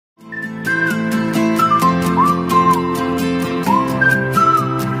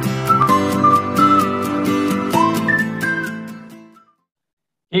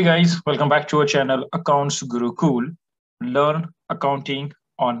Hey guys, welcome back to our channel Accounts Gurukul. Learn accounting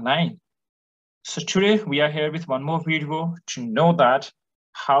online. So today we are here with one more video to know that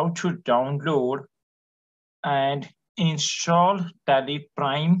how to download and install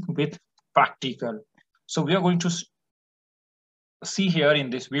Tallyprime with practical. So we are going to see here in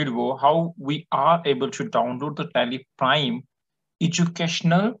this video how we are able to download the Tallyprime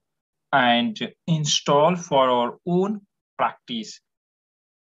educational and install for our own practice.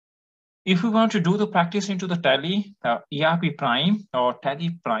 If we want to do the practice into the Tally ERP Prime or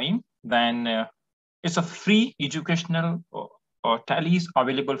Tally Prime, then it's a free educational Tally is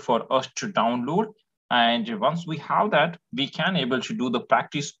available for us to download. And once we have that, we can able to do the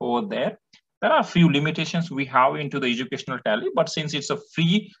practice over there. There are a few limitations we have into the educational Tally, but since it's a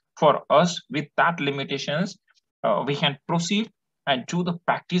free for us with that limitations, we can proceed and do the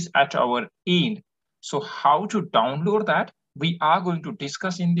practice at our end. So how to download that? We are going to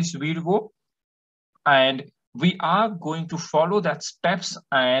discuss in this video, and we are going to follow that steps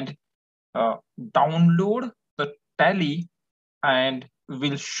and download the Tally, and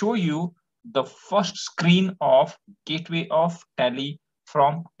we'll show you the first screen of gateway of Tally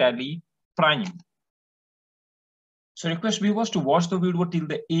from Tallyprime. So request viewers to watch the video till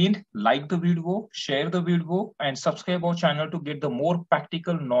the end, like the video, share the video, and subscribe our channel to get the more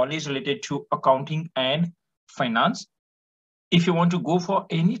practical knowledge related to accounting and finance. If you want to go for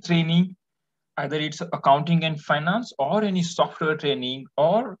any training, either it's accounting and finance or any software training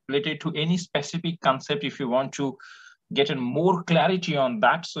or related to any specific concept, if you want to get a more clarity on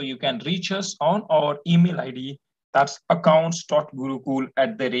that, so you can reach us on our email ID. That's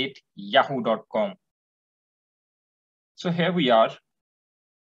accounts.gurukul@yahoo.com. So here we are.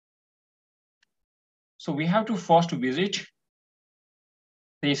 So we have to first visit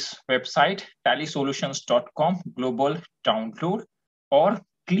this website, tallysolutions.com global download, or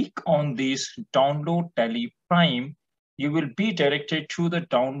click on this download Tallyprime. You will be directed to the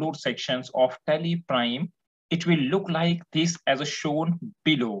download sections of Tallyprime. It will look like this as shown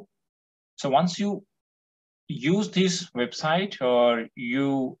below. So once you use this website or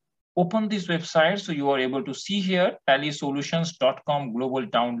you open this website, so you are able to see here tallysolutions.com global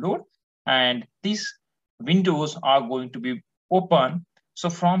download, and these windows are going to be open. So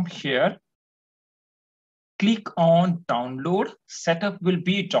from here, click on download, setup will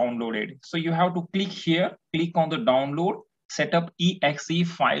be downloaded. So you have to click here, click on the download, setup exe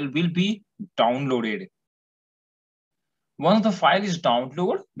file will be downloaded. Once the file is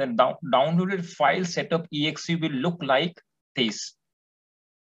downloaded, then downloaded file setup exe will look like this.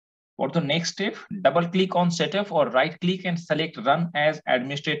 For the next step, double click on setup or right click and select run as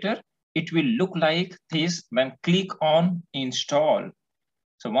administrator. It will look like this. Then click on install.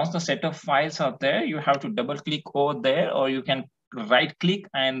 So once the setup files are there, you have to double click over there, or you can right click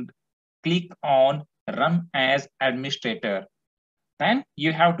and click on run as administrator. Then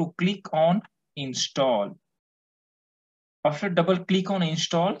you have to click on install. After double click on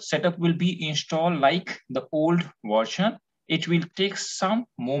install, setup will be installed like the old version. It will take some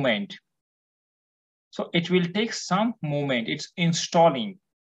moment. So it will take some moment. It's installing.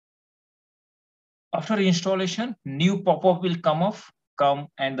 After installation, new pop-up will come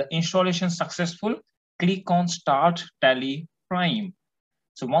and the installation successful. Click on start Tallyprime.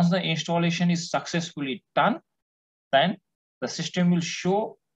 So once the installation is successfully done, then the system will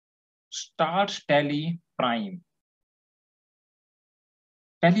show start Tallyprime.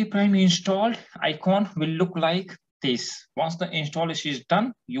 Tallyprime installed icon will look like this. Once the installation is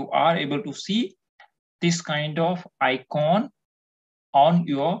done, you are able to see this kind of icon on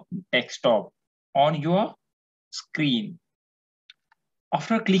your desktop, on your screen.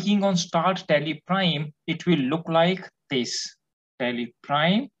 After clicking on start Tallyprime, it will look like this.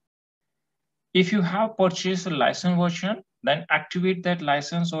 Tallyprime. If you have purchased a license version, then activate that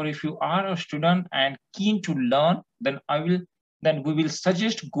license, or if you are a student and keen to learn, then we will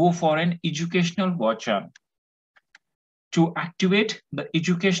suggest go for an educational version. To activate the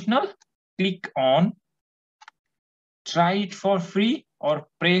educational, click on try it for free or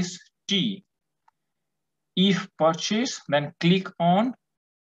press T. If purchase, then click on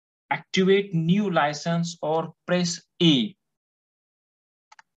activate new license or press A.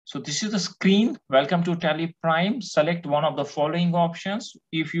 So this is the screen. Welcome to Tallyprime. Select one of the following options.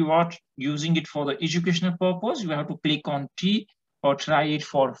 If you are using it for the educational purpose, you have to click on T or try it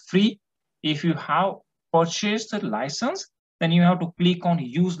for free. If you have purchased the license, then you have to click on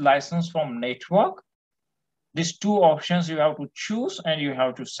use license from network. These two options you have to choose and you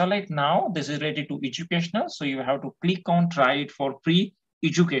have to select now. This is related to educational. So you have to click on try it for free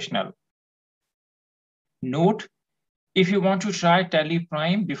educational. Note, If you want to try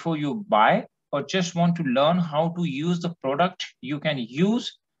Tallyprime before you buy or just want to learn how to use the product, you can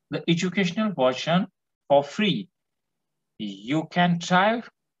use the educational version for free. You can try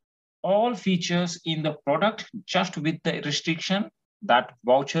all features in the product just with the restriction that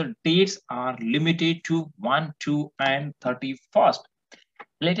voucher dates are limited to 1, 2, and 31st.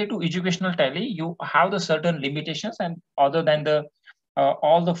 Related to educational tally, you have the certain limitations, and other than the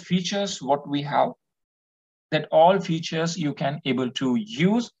all the features what we have, that all features you can able to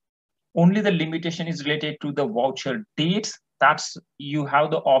use. Only the limitation is related to the voucher dates. That's you have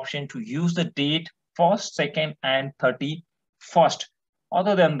the option to use the date first, second, and 31st.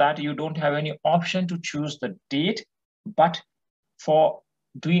 Other than that, you don't have any option to choose the date. But for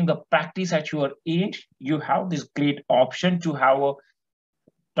doing the practice at your age, you have this great option to have a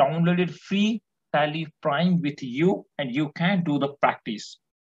downloaded free Tallyprime with you, and you can do the practice.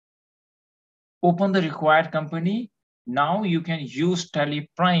 Open the required company. Now you can use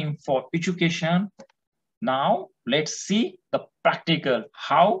Tallyprime for education. Now let's see the practical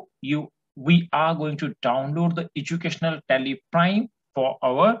how we are going to download the educational Tallyprime for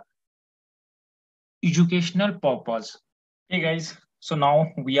our educational purpose. Hey guys, so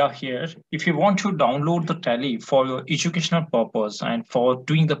now we are here. If you want to download the Tally for your educational purpose and for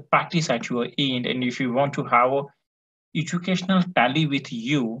doing the practice at your end, and if you want to have a educational Tally with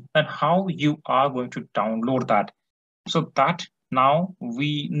you, then how you are going to download that. So that now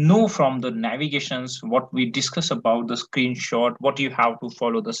we know from the navigations what we discuss about the screenshot, what you have to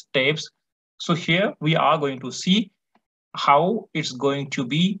follow the steps. So here we are going to see how it's going to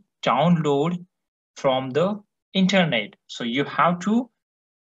be download from the internet. So you have to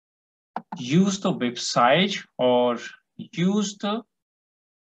use the website or use the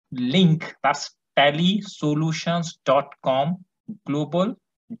link, that's tallysolutions.com global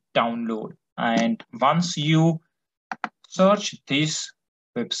download. And once you search this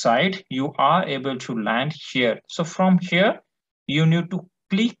website, you are able to land here. So from here, you need to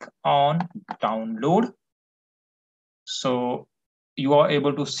click on download. So you are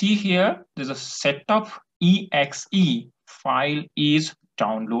able to see here, there's a setup exe file is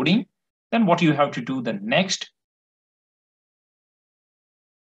downloading. Then what you have to do the next,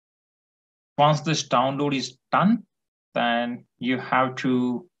 once this download is done, then you have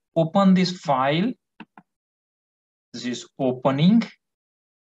to open this file. This is opening.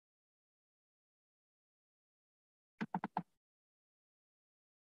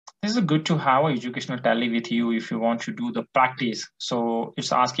 This is good to have an educational Tally with you if you want to do the practice. So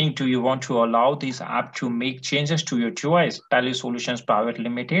it's asking, do you want to allow this app to make changes to your choice? Tally Solutions Private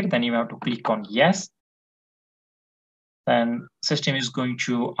Limited. Then you have to click on yes. Then system is going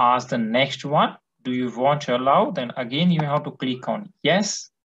to ask the next one. Do you want to allow? Then again, you have to click on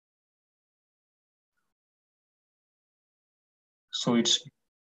yes. So it's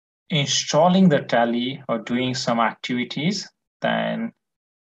installing the Tally or doing some activities. Then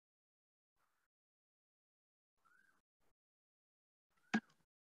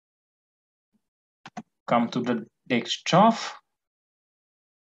come to the desktop.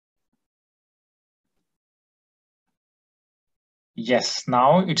 Yes,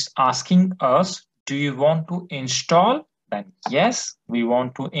 now it's asking us, do you want to install? Then yes, we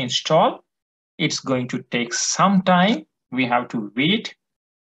want to install. It's going to take some time. We have to wait.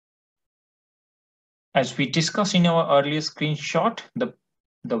 As we discussed in our earlier screenshot, the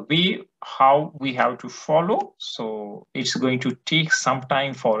way how we have to follow. So it's going to take some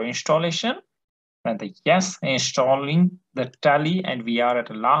time for installation. And the yes, installing the Tally, and we are at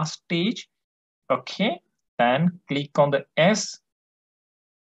the last stage. Okay, then click on the S.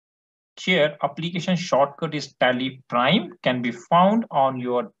 Here, application shortcut is Tallyprime, can be found on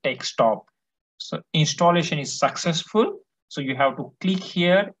your desktop. So installation is successful. So you have to click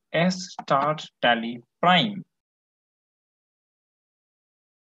here, S start Tallyprime.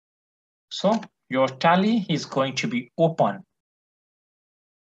 So your Tally is going to be open.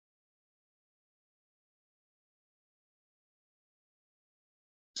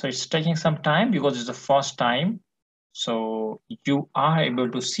 So it's taking some time because it's the first time. So you are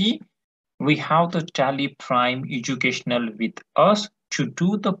able to see we have the Tallyprime educational with us to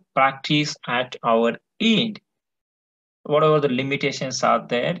do the practice at our end. Whatever the limitations are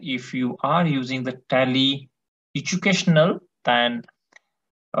there, if you are using the Tally educational, then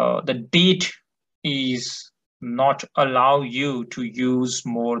the date is not allow you to use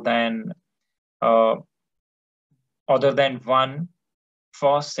more than other than 1,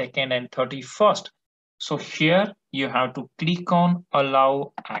 1st, 2nd, and 31st. So here you have to click on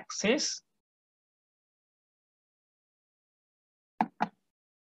allow access.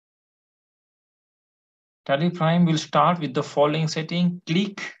 Tallyprime will start with the following setting.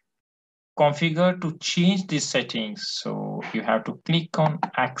 Click configure to change these settings. So you have to click on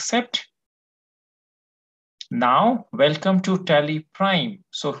accept. Now, welcome to Tallyprime.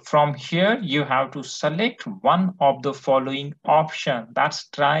 So from here, you have to select one of the following option. That's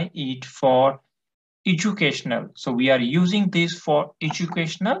try it for educational. So we are using this for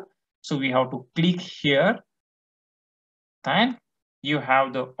educational. So we have to click here. Then you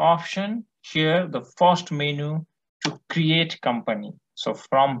have the option here, the first menu to create company. So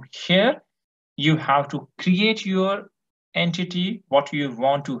from here, you have to create your entity, what you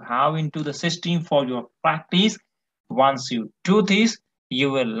want to have into the system for your practice. Once you do this,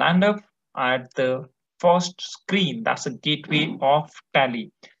 you will land up at the first screen. That's a gateway of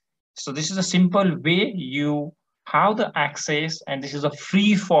Tally. So this is a simple way you have the access, and this is a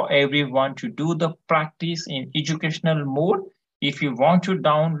free for everyone to do the practice in educational mode. If you want to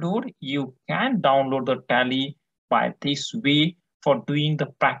download, you can download the Tally by this way for doing the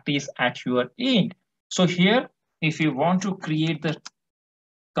practice at your end. So here, if you want to create the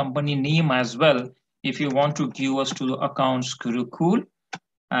company name as well, if you want to give us to the accounts Gurukul,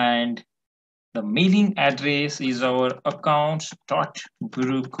 and the mailing address is our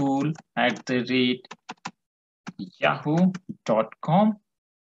accounts.gurukul@yahoo.com,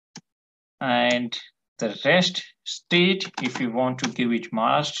 and the rest state, if you want to give it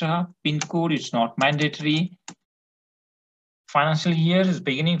Maharashtra, pin code, it's not mandatory. Financial year is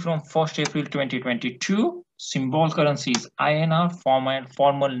beginning from 1st April 2022. Symbol currency is INR.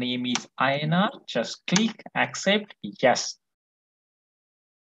 Formal name is INR. Just click accept, yes.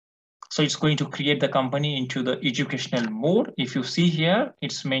 So it's going to create the company into the educational mode. If you see here,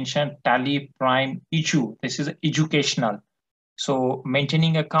 it's mentioned Tallyprime Edu. This is educational. So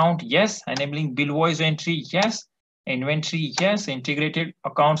maintaining account, yes. Enabling bill voice entry, yes. Inventory, yes. Integrated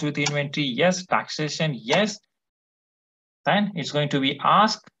accounts with inventory, yes. Taxation, yes. Then it's going to be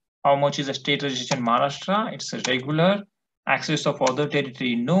asked how much is the state registration Maharashtra. It's a regular. Access of other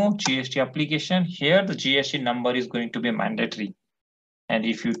territory, no. GST application, here the GST number is going to be mandatory. And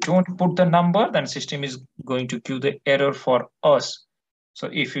if you don't put the number, then system is going to give the error for us. So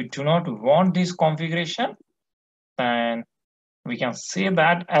if you do not want this configuration, then we can say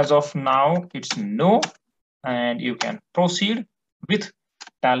that as of now, it's no, and you can proceed with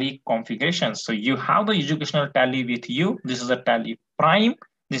Tally configuration. So you have the educational Tally with you. This is a Tallyprime.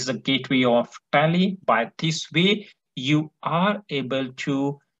 This is a gateway of Tally. By this way, you are able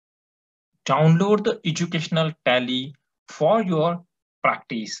to download the educational Tally for your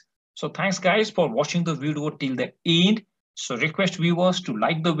practice. So thanks guys for watching the video till the end. So request viewers to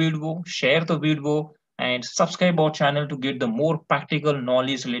like the video, share the video, and subscribe our channel to get the more practical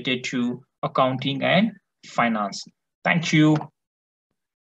knowledge related to accounting and finance. Thank you.